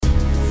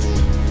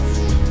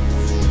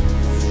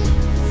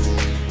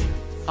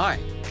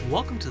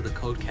Welcome to the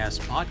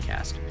Codecast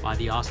podcast by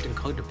the Austin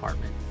Code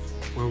Department,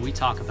 where we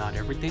talk about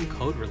everything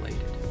code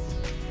related.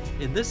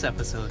 In this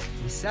episode,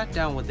 we sat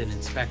down with an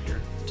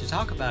inspector to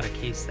talk about a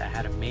case that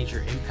had a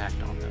major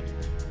impact on them.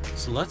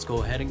 So let's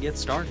go ahead and get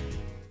started.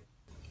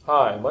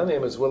 Hi, my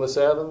name is Willis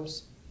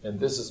Adams, and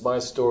this is my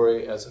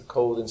story as a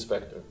code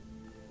inspector.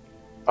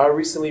 I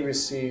recently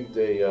received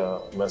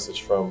a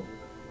message from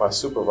my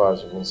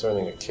supervisor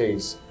concerning a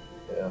case,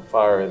 a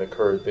fire that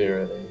occurred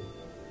there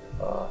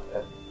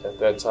at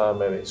that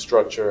time at a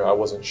structure. I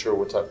wasn't sure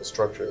what type of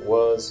structure it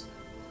was.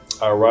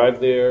 I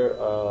arrived there.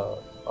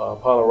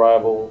 Upon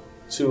arrival,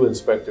 2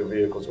 inspector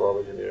vehicles were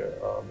already there.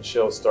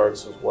 Michelle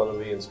Starks was one of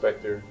the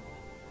inspectors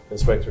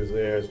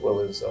there, as well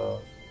as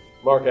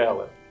Mark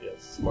Allen.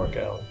 Yes, Mark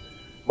Allen.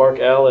 Mark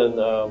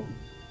Allen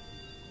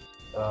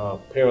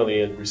apparently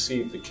had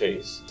received the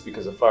case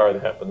because a fire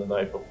that happened the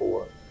night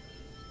before.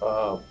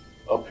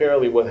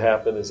 Apparently what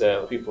happened is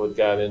that people had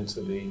got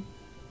into the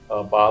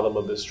bottom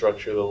of the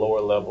structure, the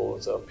lower level.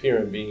 It's a pier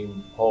and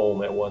beam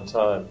home at one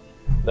time.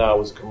 Now it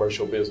was a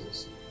commercial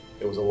business.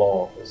 It was a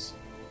law office.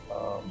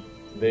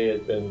 They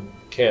had been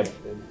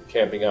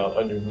camping out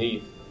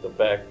underneath the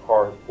back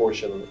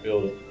portion of the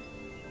building.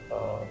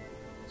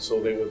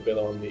 So they would have been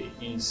on the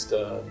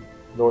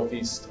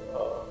northeast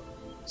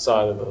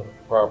side of the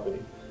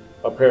property.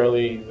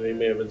 Apparently they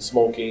may have been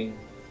smoking,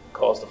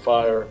 caused a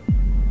fire.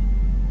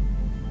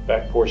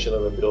 Back portion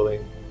of the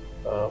building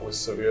was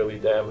severely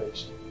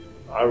damaged.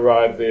 I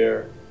arrived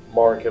there.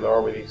 Mark had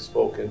already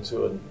spoken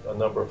to a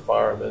number of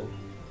firemen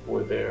who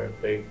were there.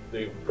 They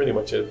pretty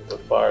much had the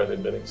fire that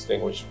had been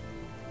extinguished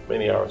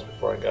many hours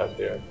before I got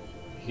there.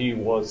 He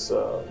was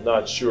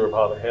not sure of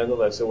how to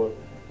handle it. I said, well,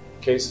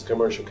 case is a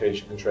commercial case,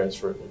 you can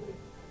transfer it to me.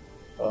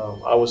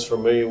 I was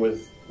familiar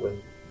with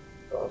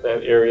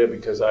that area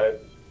because I had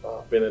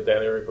been at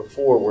that area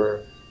before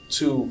where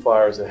 2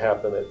 fires had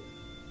happened at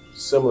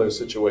similar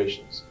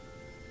situations.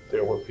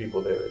 There were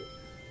people that had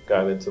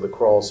got into the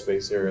crawl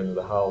space area into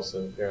the house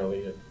and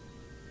apparently had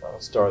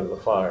started the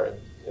fire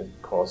and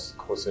of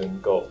course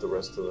engulfed the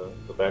rest of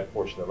the back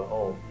portion of the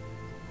home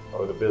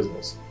or the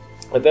business.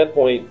 At that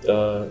point,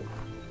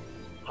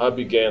 I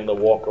began to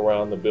walk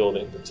around the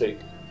building to take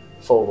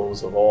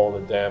photos of all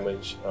the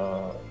damage.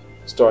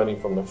 Starting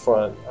from the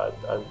front,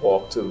 I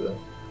walked to the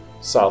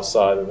south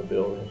side of the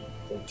building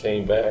and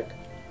came back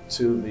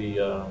to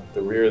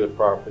the rear of the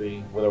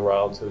property, went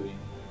around to the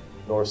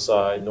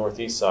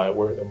northeast side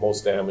where the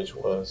most damage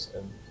was,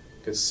 and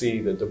could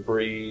see the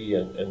debris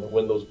and the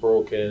windows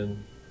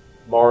broken.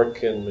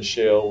 Mark and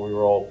Michelle, we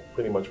were all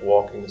pretty much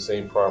walking the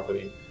same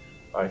property.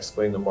 I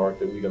explained to Mark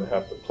that we were going to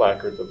have to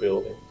placard the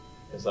building,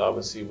 as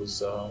obviously it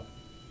was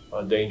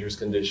dangerous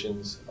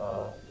conditions.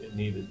 It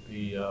needed to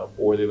be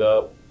boarded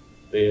up.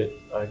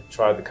 I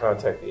tried to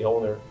contact the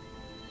owner.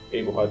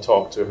 I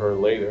talked to her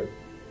later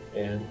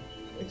and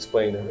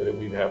explained to her that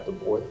we'd have to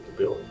board up the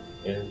building.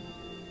 And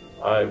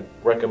I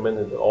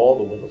recommended that all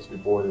the windows be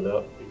boarded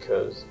up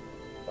because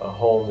a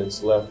home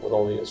that's left with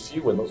only a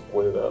few windows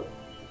boarded up,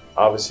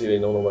 obviously they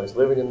know nobody's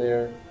living in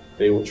there.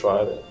 They will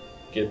try to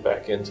get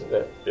back into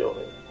that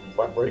building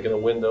by breaking a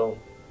window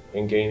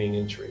and gaining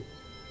entry.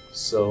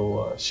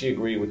 So she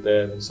agreed with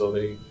that, and so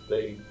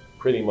they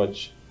pretty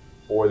much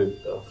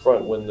boarded the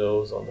front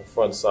windows on the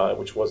front side,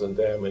 which wasn't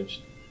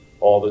damaged,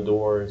 all the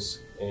doors,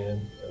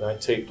 and I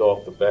taped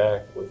off the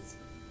back with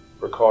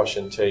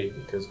precaution tape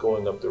because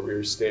going up the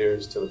rear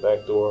stairs to the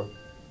back door,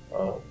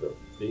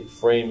 the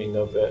framing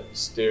of that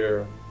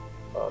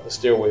the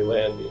stairway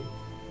landing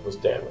was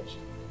damaged.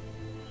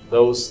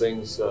 Those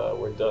things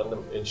were done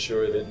to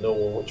ensure that no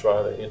one would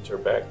try to enter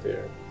back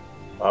there,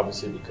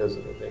 obviously because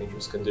of the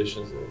dangerous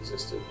conditions that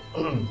existed.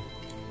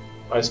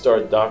 I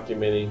started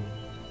documenting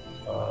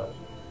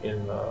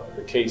in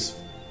the case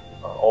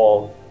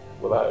all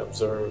what I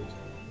observed: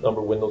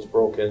 number of windows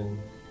broken,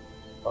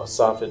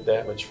 soffit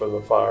damage from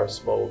the fire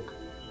smoke,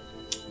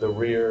 the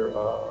rear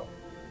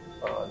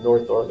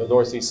the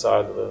northeast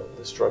side of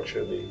the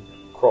structure, the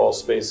crawl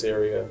space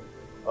area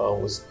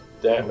was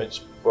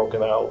damaged,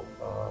 broken out.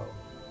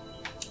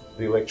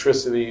 The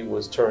electricity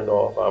was turned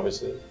off,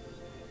 obviously.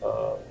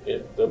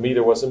 The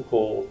meter wasn't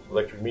pulled,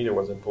 electric meter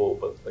wasn't pulled,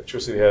 but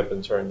electricity had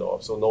been turned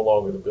off, so no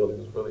longer the building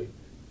was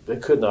they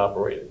couldn't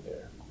operate in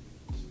there.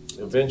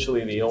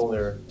 Eventually the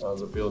owner of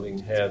the building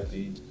had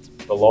the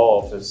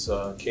law office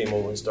came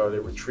over and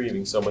started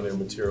retrieving some of their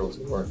materials.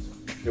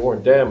 They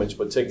weren't damaged,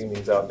 but taking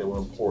things out that were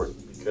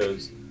important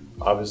because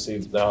obviously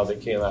now they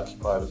can't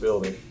occupy the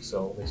building,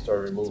 so they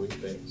started removing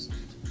things.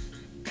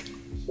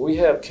 We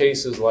have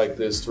cases like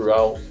this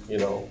throughout,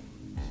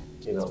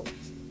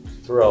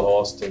 throughout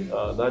Austin,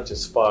 not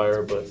just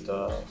fire, but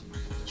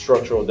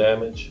structural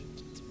damage.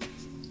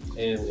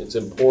 And it's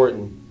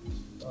important,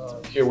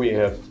 here we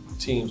have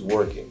teams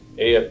working.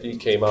 AFD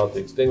came out to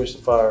extinguish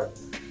the fire.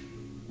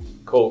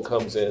 Code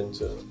comes in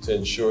to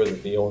ensure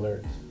that the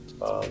owner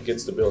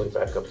gets the building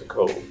back up to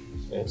code.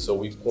 And so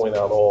we point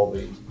out all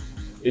the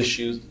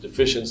issues,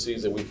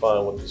 deficiencies that we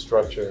find with the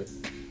structure.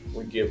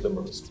 We give them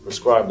a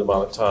prescribed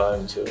amount of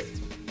time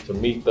to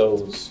meet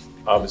those,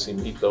 obviously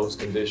meet those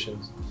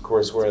conditions. Of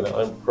course, we're in an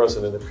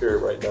unprecedented period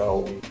right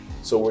now,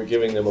 so we're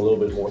giving them a little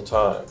bit more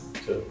time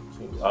to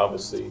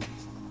obviously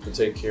to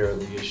take care of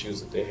the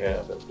issues that they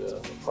have at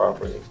the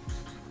property.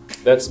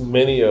 That's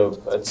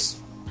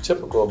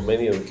typical of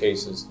many of the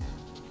cases.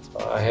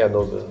 I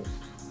handle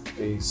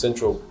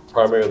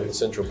primarily the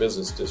central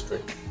business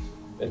district.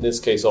 In this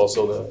case,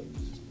 also the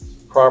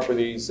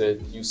properties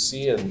that you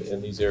see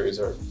in these areas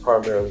are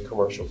primarily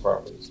commercial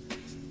properties.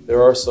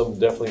 There are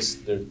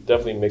they're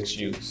definitely mixed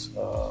use,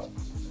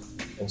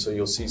 and so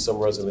you'll see some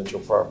residential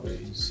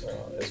properties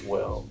as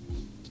well.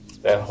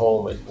 That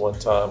home at one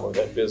time, or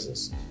that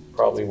business,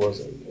 probably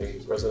was a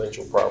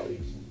residential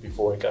property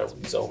before it got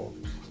rezoned.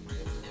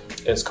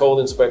 As code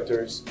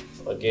inspectors,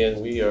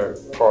 again, we are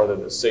part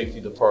of the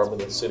safety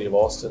department of the city of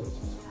Austin.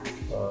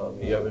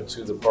 The other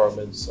two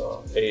departments,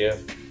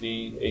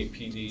 AFD,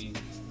 APD,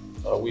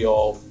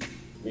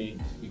 we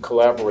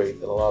collaborate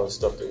in a lot of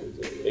stuff that we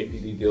do.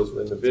 APD deals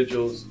with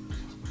individuals.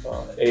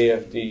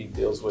 AFD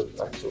deals with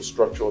actual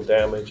structural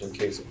damage in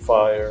case of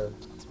fire.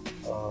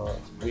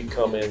 We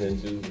come in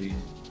and do the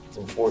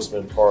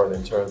enforcement part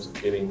in terms of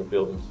getting the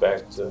buildings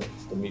back to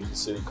meet the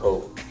city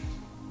code.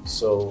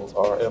 So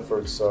our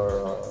efforts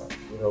are,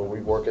 we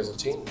work as a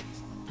team.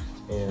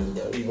 And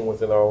even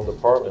within our own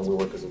department, we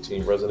work as a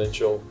team.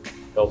 Residential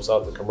helps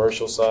out the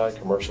commercial side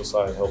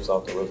helps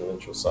out the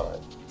residential side.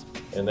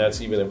 And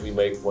that's even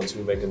if once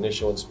we make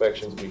initial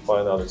inspections, we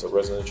find out it's a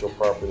residential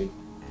property,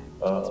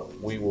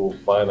 we will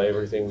find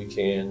everything we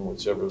can,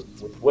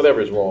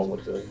 whatever is wrong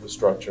with the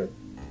structure,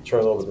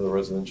 turn over to the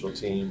residential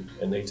team,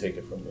 and they take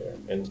it from there.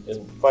 And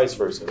vice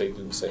versa, they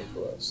do the same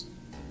for us.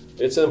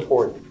 It's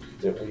important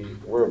that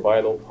we're a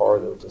vital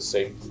part of the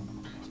safety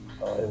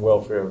and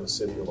welfare of the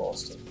city of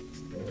Austin.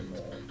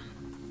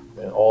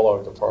 And all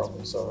our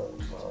departments are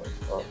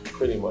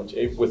pretty much,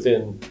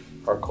 within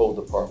our code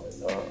department,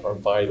 are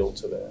vital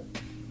to that.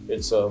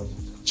 It's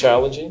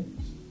challenging,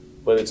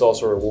 but it's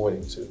also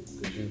rewarding too,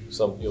 because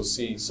you'll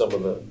see some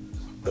of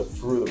the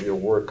fruit of your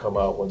work come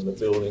out when the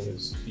building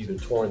is either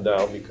torn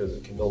down because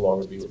it can no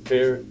longer be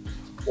repaired,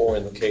 or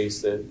in the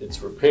case that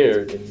it's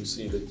repaired and you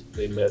see that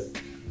they met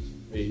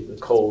the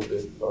code,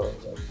 or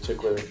a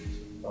particular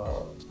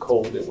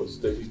code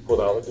that we put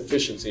out, a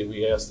deficiency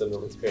we asked them to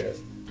repair.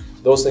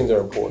 Those things are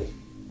important.